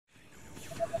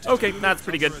Okay, that's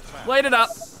pretty good. Light it up.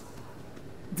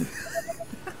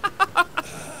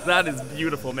 That is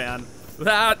beautiful, man.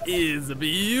 That is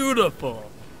beautiful.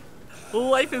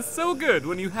 Life is so good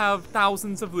when you have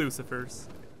thousands of Lucifers.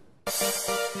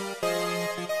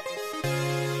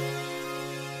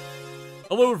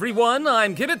 Hello everyone,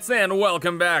 I'm Kibitz and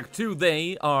welcome back to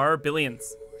They Are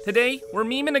Billions. Today, we're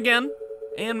memeing again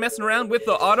and messing around with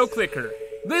the auto clicker.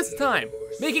 This time,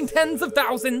 making tens of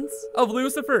thousands of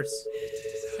Lucifers.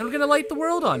 And we're gonna light the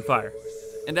world on fire.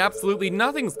 And absolutely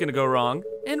nothing's gonna go wrong,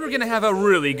 and we're gonna have a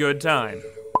really good time.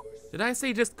 Did I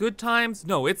say just good times?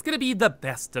 No, it's gonna be the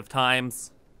best of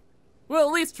times. Well,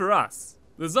 at least for us.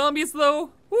 The zombies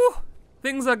though, whew,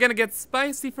 things are gonna get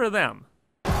spicy for them.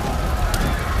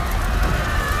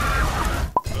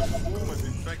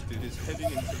 Is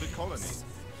heading into the colonies.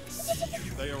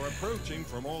 They are approaching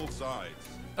from all sides.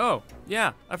 Oh,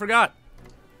 yeah, I forgot.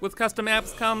 With custom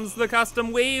apps comes the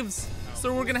custom waves.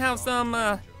 So we're gonna have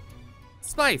some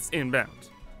spice inbound.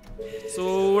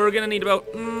 So we're gonna need about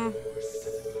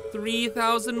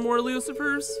 3,000 more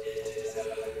Lucifers.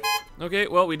 Okay,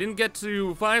 well, we didn't get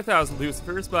to 5,000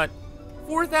 Lucifers, but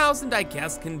 4,000 I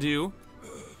guess can do.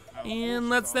 And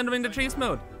let's send them into chase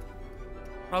mode.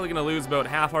 Probably gonna lose about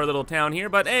half our little town here,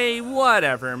 but hey,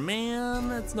 whatever, man.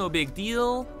 That's no big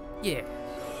deal. Yeah,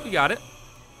 we got it.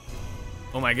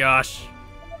 Oh my gosh.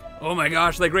 Oh my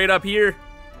gosh, like right up here.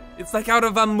 It's like out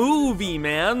of a movie,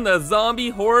 man. The zombie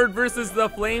horde versus the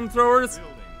flamethrowers.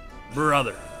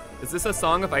 Brother, is this a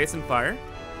song of ice and fire?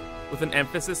 With an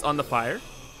emphasis on the fire?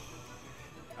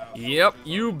 Yep,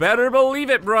 you better believe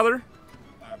it, brother.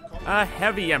 A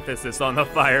heavy emphasis on the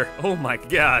fire. Oh my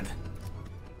God.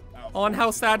 Oh, and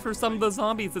how sad for some of the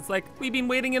zombies. It's like, we've been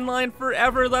waiting in line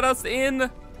forever, let us in.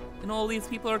 And all these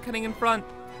people are cutting in front.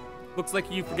 Looks like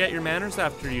you forget your manners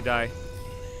after you die.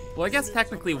 Well, I guess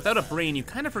technically, without a brain, you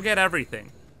kind of forget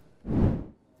everything.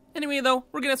 Anyway, though,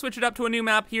 we're gonna switch it up to a new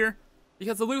map here,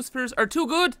 because the Lucifers are too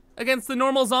good against the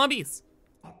normal zombies.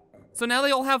 So now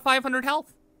they all have 500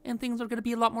 health, and things are gonna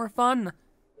be a lot more fun.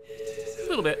 A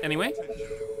little bit, anyway.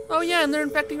 Oh yeah, and they're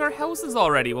infecting our houses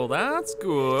already. Well, that's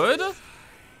good.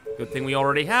 Good thing we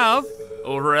already have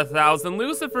over 1,000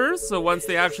 Lucifers, so once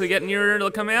they actually get near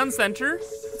the command center,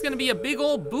 it's gonna be a big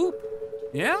old boop.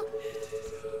 Yeah?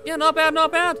 Yeah, not bad,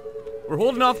 not bad. We're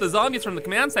holding off the zombies from the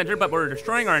command center, but we're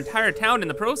destroying our entire town in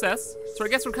the process, so I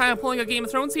guess we're kind of pulling a Game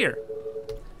of Thrones here.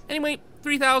 Anyway,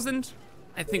 3,000,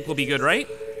 I think we'll be good, right?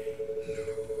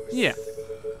 Yeah.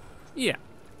 Yeah.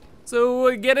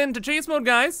 So get into chase mode,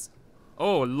 guys.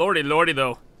 Oh, lordy, lordy,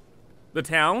 though. The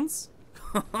towns?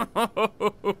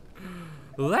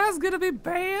 That's gonna be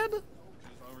bad.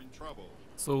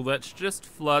 So let's just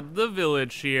flood the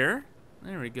village here.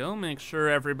 There we go, make sure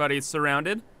everybody's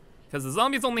surrounded. Because the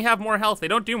zombies only have more health, they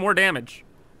don't do more damage.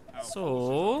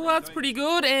 So that's pretty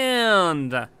good,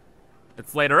 and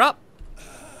let's light her up.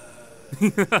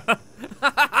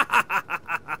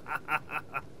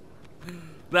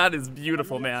 That is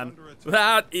beautiful, man.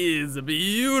 That is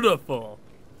beautiful.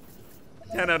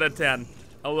 10 out of 10,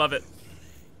 I love it.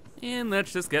 And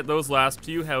let's just get those last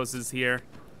few houses here.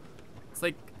 It's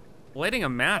like lighting a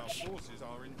match.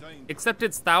 Except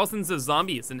it's thousands of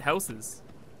zombies and houses.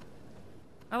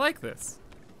 I like this.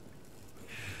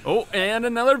 Oh, and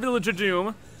another Village of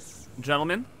Doom.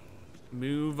 Gentlemen,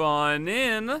 move on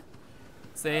in.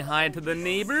 Say hi to the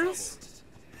neighbors.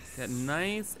 Get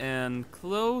nice and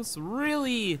close.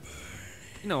 Really,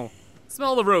 you know,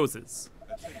 smell the roses.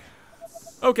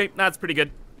 Okay, that's pretty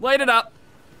good. Light it up.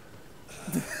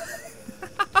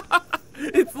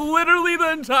 It's literally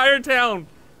the entire town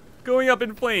going up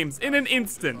in flames in an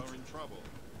instant.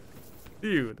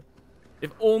 Dude,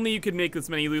 if only you could make this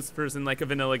many Lucifers in like a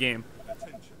vanilla game.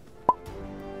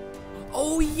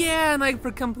 Oh yeah, and I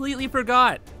completely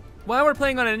forgot. Why we're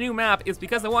playing on a new map is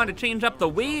because I wanted to change up the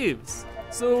waves.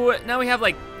 So now we have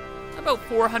like about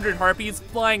 400 Harpies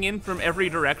flying in from every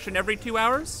direction every 2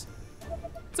 hours.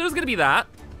 So there's gonna be that.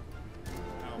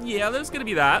 Yeah, there's gonna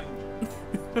be that.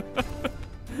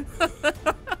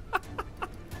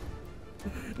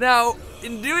 Now,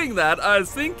 in doing that, I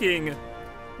was thinking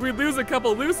we'd lose a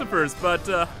couple Lucifers,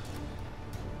 but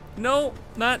no,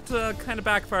 that kind of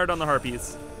backfired on the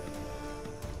Harpies.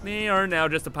 They are now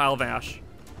just a pile of ash.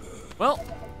 Well,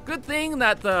 good thing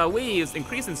that the waves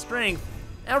increase in strength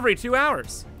every 2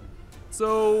 hours.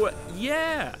 So,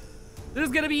 yeah, there's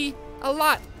gonna be a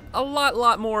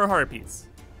lot more Harpies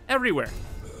everywhere.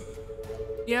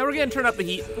 Yeah, we're gonna turn up the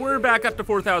heat. We're back up to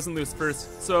 4,000 Lucifers,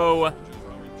 so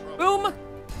boom.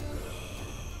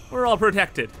 We're all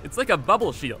protected. It's like a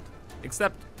bubble shield,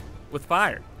 except with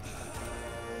fire.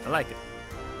 I like it.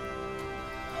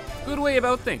 Good way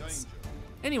about things.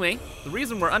 Anyway, the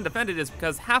reason we're undefended is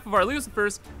because half of our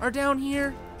Lucifers are down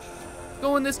here.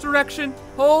 Go in this direction.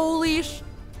 Holy sh...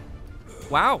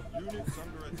 Wow.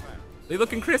 They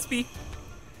looking crispy.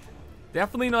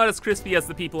 Definitely not as crispy as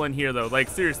the people in here though. Like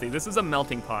seriously, this is a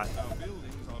melting pot.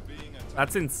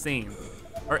 That's insane.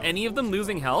 Are any of them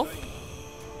losing health?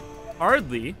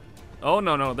 Hardly. Oh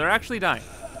no, no, they're actually dying.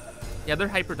 Yeah, they're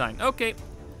hyper dying. Okay.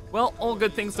 Well, all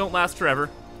good things don't last forever.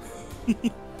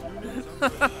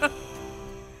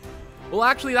 Well,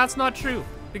 actually, that's not true,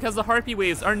 because the Harpy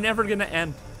waves are never gonna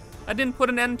end. I didn't put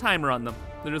an end timer on them.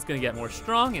 They're just gonna get more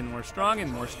strong and more strong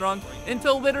and more strong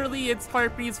until literally it's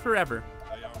Harpies forever.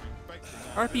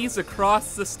 Harpies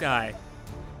across the sky.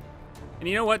 And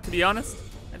you know what, to be honest,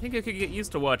 I think I could get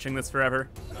used to watching this forever.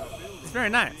 It's very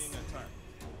nice.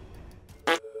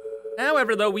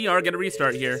 However, though, we are gonna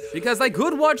restart here, because I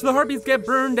could watch the Harpies get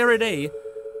burned every day,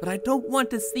 but I don't want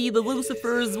to see the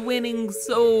Lucifers winning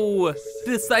so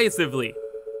decisively.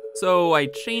 So I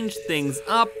changed things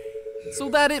up so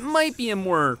that it might be a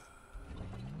more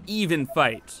even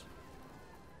fight.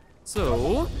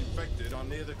 So,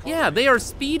 yeah, they are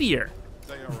speedier.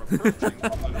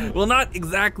 Well, not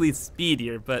exactly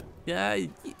speedier, but yeah,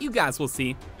 you guys will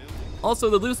see. Also,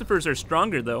 the Lucifers are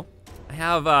stronger though. I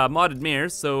have modded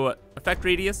mares, so effect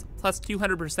radius plus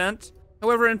 200%.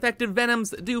 However, infected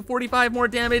venoms do 45 more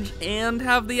damage and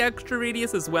have the extra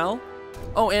radius as well.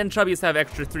 Oh, and chubbies have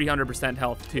extra 300%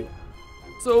 health too.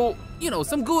 So, you know,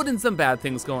 some good and some bad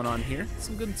things going on here.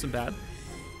 Some good and some bad.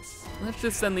 Let's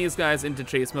just send these guys into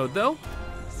chase mode though.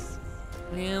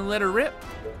 And let her rip.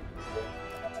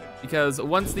 Because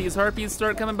once these Harpies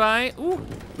start coming by, ooh,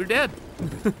 we're dead.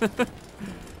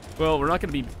 Well, we're not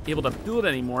gonna be able to build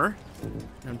anymore.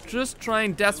 I'm just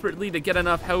trying desperately to get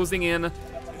enough housing in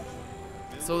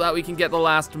so that we can get the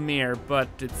last mare, but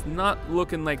it's not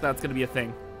looking like that's gonna be a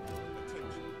thing.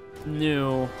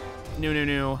 No. No, no,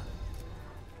 no.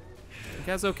 You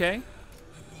guys okay?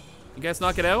 You guys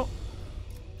knock it out?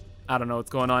 I don't know what's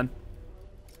going on.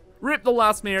 Rip the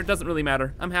last mare, doesn't really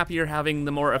matter. I'm happier having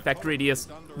the more effect radius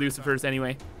Lucifers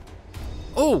anyway.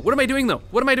 Oh, what am I doing though?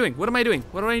 What am I doing? What am I doing?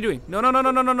 What am I doing? No, no, no, no,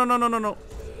 no, no, no, no, no, no, no.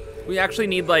 We actually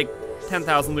need like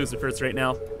 10,000 Lucifers right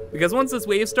now. Because once this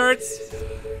wave starts,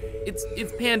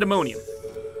 it's pandemonium.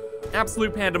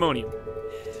 Absolute pandemonium.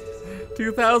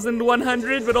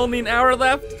 2,100, but only an hour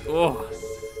left? Oh.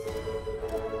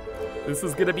 This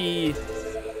is gonna be,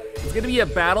 it's gonna be a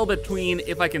battle between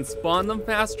if I can spawn them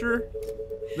faster,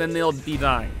 then they'll be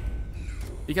dying.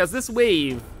 Because this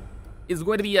wave is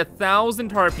going to be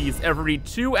 1,000 Harpies every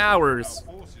 2 hours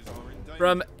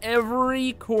from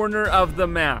every corner of the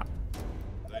map.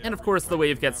 And of course the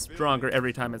wave gets stronger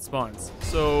every time it spawns.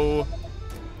 So,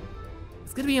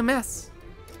 it's gonna be a mess.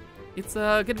 It's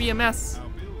gonna be a mess.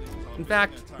 In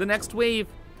fact, the next wave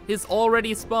is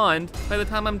already spawned by the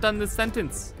time I'm done this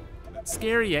sentence.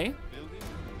 Scary, eh?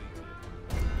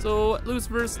 So,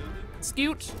 Lucifers,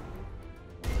 scoot.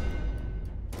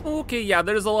 Okay, yeah,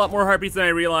 there's a lot more Harpies than I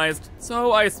realized.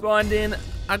 So I spawned in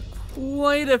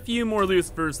quite a few more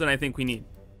Lucifers than I think we need.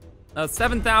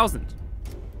 7,000.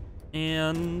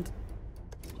 And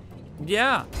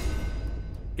yeah,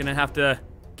 gonna have to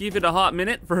give it a hot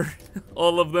minute for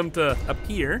all of them to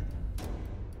appear.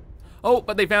 Oh,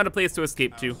 but they found a place to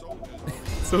escape to.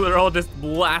 So they're all just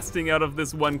blasting out of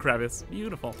this one crevice.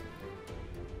 Beautiful.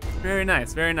 Very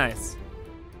nice, very nice.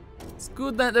 It's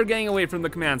good that they're getting away from the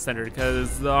command center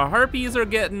because the Harpies are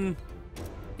getting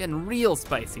real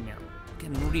spicy, man.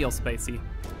 Getting real spicy.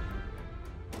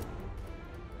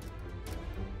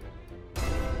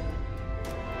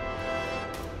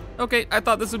 Okay, I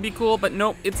thought this would be cool, but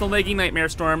nope, it's a lagging nightmare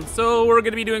storm, so we're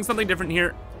gonna be doing something different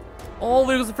here. All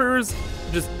Lucifers,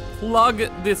 just plug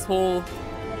this hole,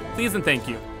 please and thank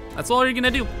you. That's all you're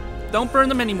gonna do. Don't burn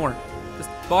them anymore. Just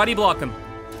body block them.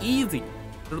 Easy.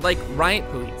 They're like riot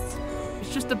police.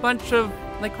 It's just a bunch of,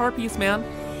 like, Harpies, man.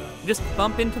 You just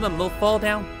bump into them, they'll fall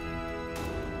down.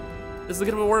 This is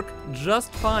gonna work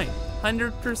just fine.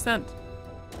 100%.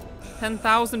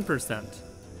 10,000%.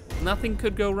 Nothing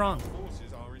could go wrong.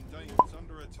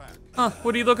 Huh,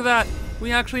 what do you look at that?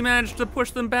 We actually managed to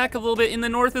push them back a little bit in the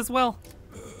north as well.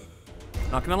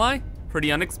 Not gonna lie,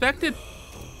 pretty unexpected.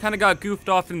 Kinda got goofed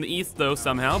off in the east though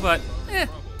somehow, but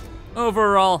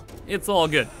overall, it's all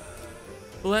good.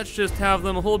 Let's just have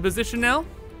them hold position now,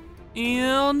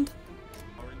 and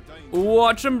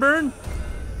watch them burn.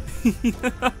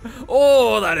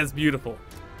 Oh, that is beautiful.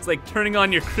 It's like turning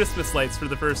on your Christmas lights for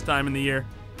the first time in the year.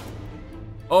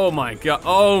 Oh my god,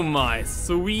 oh my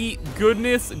sweet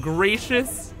goodness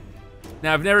gracious.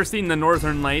 Now, I've never seen the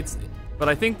Northern Lights, but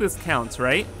I think this counts,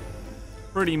 right?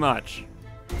 Pretty much.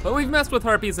 But we've messed with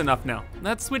Harpies enough now.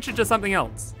 Let's switch it to something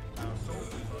else.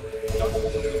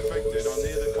 Dozens of the infected are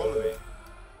near the colony.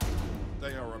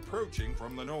 They are approaching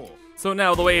from the north. So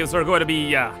now the waves are going to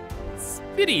be,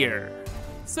 spittier.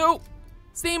 So,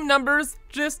 same numbers,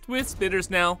 just with spitters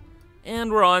now.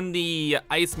 And we're on the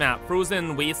ice map,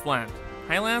 Frozen Wasteland.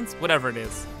 Highlands? Whatever it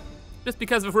is. Just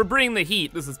because if we're bringing the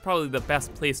heat, this is probably the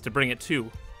best place to bring it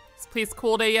to. This place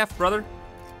cold AF, brother.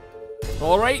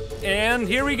 All right, and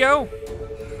here we go.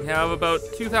 We have about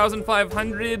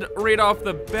 2,500 right off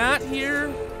the bat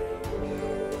here.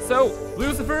 So,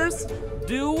 Lucifers,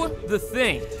 do the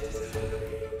thing.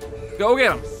 Go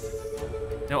get them.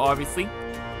 Now, obviously,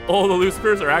 all the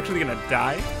Lucifers are actually gonna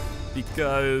die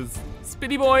because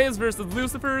Spitty Boys versus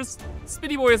Lucifers,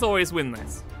 Spitty Boys always win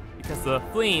this because the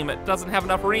flame doesn't have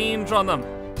enough range on them.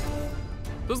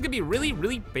 Those are gonna be really,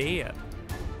 really bad.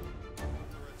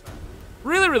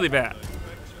 Really, really bad.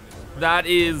 That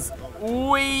is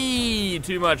way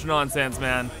too much nonsense,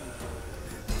 man.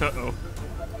 Uh-oh.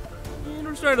 And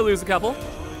we're starting to lose a couple.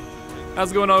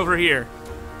 How's it going over here?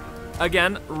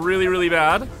 Again, really, really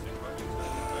bad.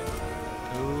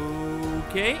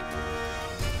 Okay.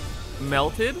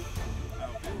 Melted.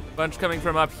 Bunch coming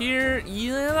from up here.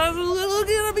 Yeah, that's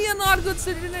gonna be a not good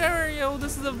scenario.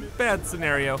 This is a bad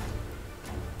scenario.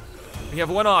 We have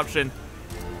one option.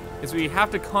 Is we have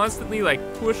to constantly like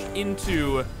push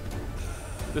into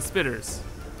the spitters.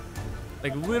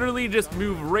 Like literally just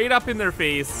move right up in their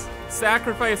face,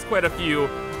 sacrifice quite a few.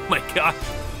 Oh my gosh.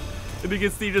 And you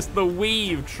can see just the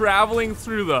wave traveling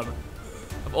through them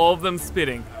of all of them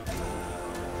spitting.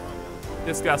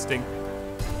 Disgusting.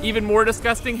 Even more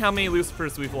disgusting, how many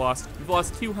Lucifers we've lost. We've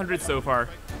lost 200 so far.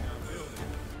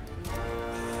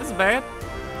 This is bad.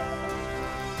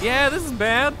 Yeah, this is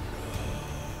bad.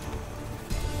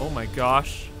 Oh my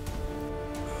gosh.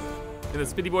 And the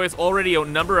Spitty Boys already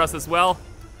outnumber us as well.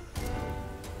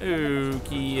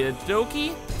 Okie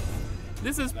dokie.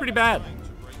 This is pretty bad.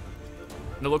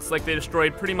 And it looks like they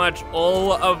destroyed pretty much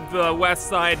all of the west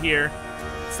side here.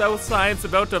 South side's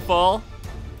about to fall.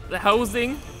 The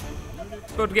housing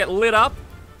is about to get lit up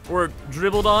or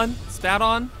dribbled on, spat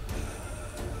on.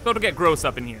 It's about to get gross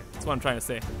up in here. That's what I'm trying to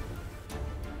say.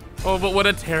 Oh, but what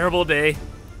a terrible day.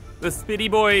 The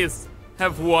Spitty Boys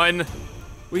have won.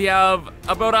 We have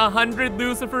about 100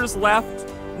 Lucifers left.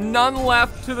 None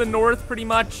left to the north, pretty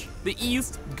much. The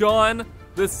east, gone.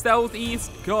 The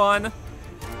southeast, gone.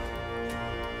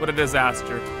 What a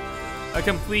disaster. A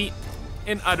complete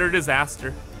and utter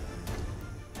disaster.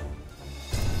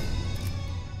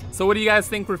 So what do you guys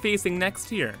think we're facing next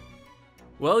here?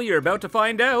 Well, you're about to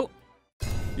find out.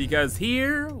 Because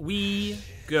here we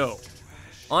go.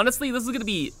 Honestly, this is gonna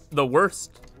be the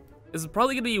worst. This is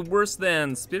probably gonna be worse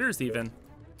than Spitters even.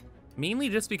 Mainly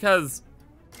just because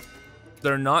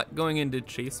they're not going into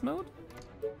chase mode.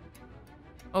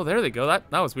 Oh, there they go,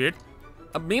 that was weird.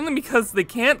 Mainly because they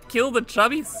can't kill the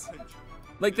chubbies.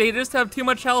 Like they just have too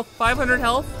much health, 500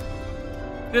 health.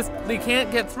 They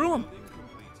can't get through them.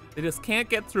 They just can't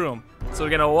get through them. So they're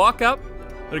gonna walk up,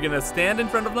 they're gonna stand in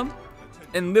front of them,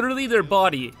 and literally their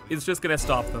body is just gonna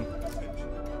stop them.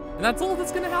 And that's all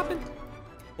that's gonna happen.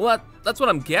 Well, that's what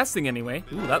I'm guessing anyway.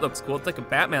 Ooh, that looks cool. It's like a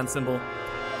Batman symbol.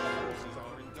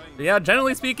 But yeah,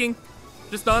 generally speaking,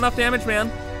 just not enough damage,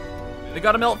 man. They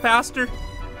gotta melt faster.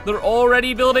 They're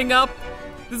already building up.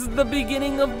 This is the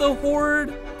beginning of the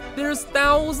horde. There's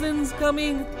thousands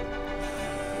coming.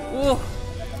 Oh,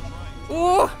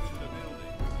 oh.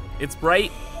 It's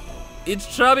bright, it's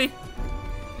chubby,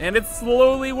 and it's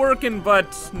slowly working,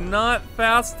 but not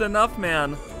fast enough,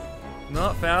 man.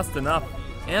 Not fast enough.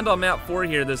 And on map 4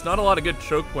 here, there's not a lot of good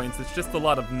choke points. It's just a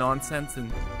lot of nonsense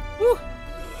and whew,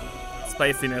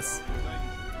 spiciness.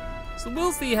 So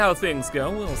we'll see how things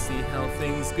go. We'll see how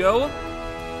things go.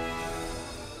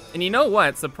 And you know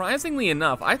what? Surprisingly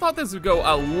enough, I thought this would go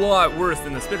a lot worse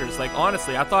than the Spitters. Like,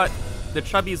 honestly, I thought the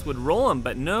chubbies would roll them,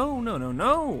 but no, no, no,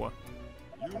 no.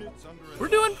 We're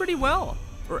doing pretty well.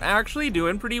 We're actually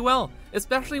doing pretty well.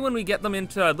 Especially when we get them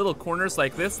into little corners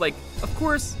like this. Like, of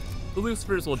course, the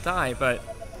Lucifers will die, but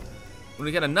when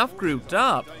we get enough grouped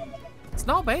up, it's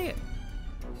not bad.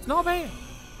 It's not bad.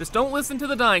 Just don't listen to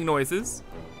the dying noises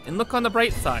and look on the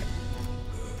bright side.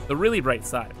 The really bright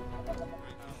side.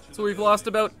 So we've lost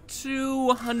about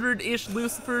 200-ish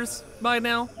Lucifers by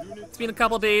now. It's been a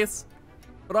couple days.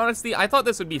 But honestly, I thought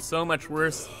this would be so much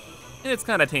worse, and it's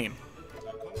kind of tame.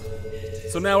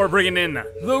 So now we're bringing in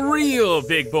the real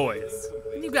big boys.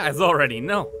 You guys already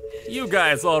know. You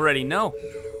guys already know.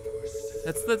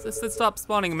 Let's stop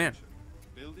spawning them in.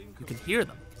 You can hear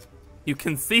them. You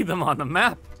can see them on the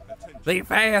map. They're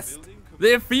fast.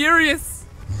 They're furious.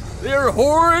 They're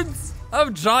hordes.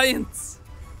 of giants.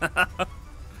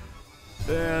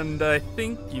 And I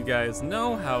think you guys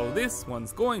know how this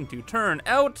one's going to turn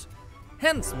out.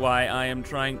 Hence why I am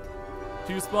trying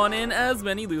to spawn in as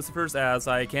many Lucifers as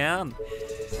I can.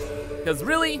 Because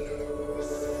really,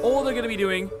 all they're gonna be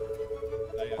doing,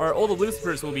 or all the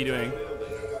Lucifers will be doing,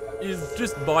 is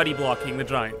just body blocking the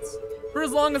giants. For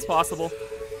as long as possible.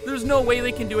 There's no way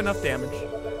they can do enough damage.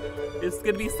 It's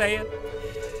gonna be sad.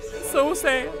 So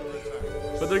sad.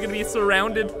 But they're gonna be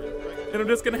surrounded, and I'm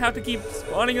just gonna have to keep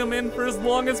spawning them in for as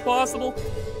long as possible.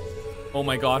 Oh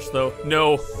my gosh, though.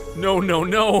 No. No, no,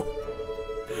 no.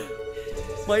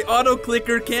 My auto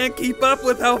clicker can't keep up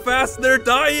with how fast they're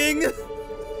dying.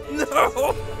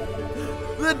 No.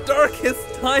 The darkest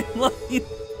timeline.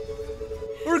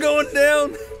 We're going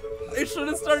down. I should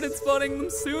have started spawning them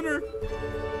sooner.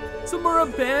 Some are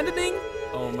abandoning?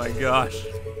 Oh my gosh.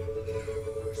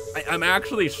 I'm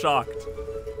actually shocked.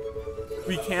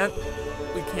 We can't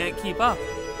keep up.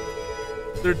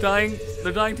 They're dying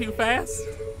too fast.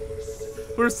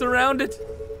 We're surrounded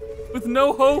with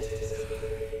no hope.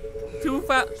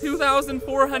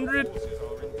 2,400.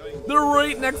 They're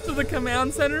right next to the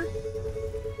command center.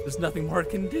 There's nothing more I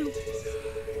can do.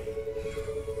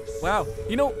 Wow,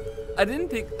 you know,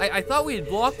 I thought we had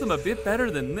blocked them a bit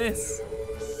better than this.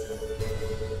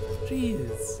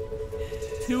 Jeez.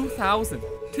 2,000.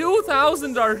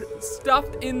 2,000 are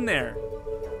stuffed in there.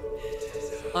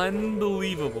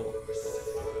 Unbelievable.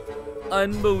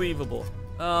 Unbelievable.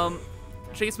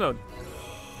 Chase mode.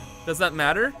 Does that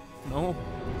matter? No.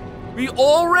 We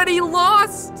already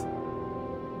lost!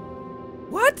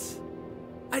 What?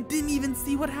 I didn't even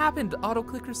see what happened. Auto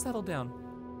clicker settled down.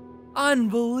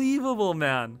 Unbelievable,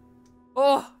 man.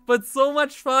 Oh, but so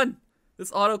much fun.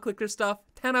 This auto clicker stuff,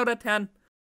 10 out of 10.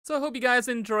 So I hope you guys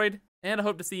enjoyed, and I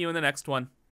hope to see you in the next one.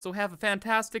 So have a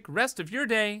fantastic rest of your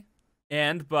day,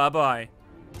 and bye-bye.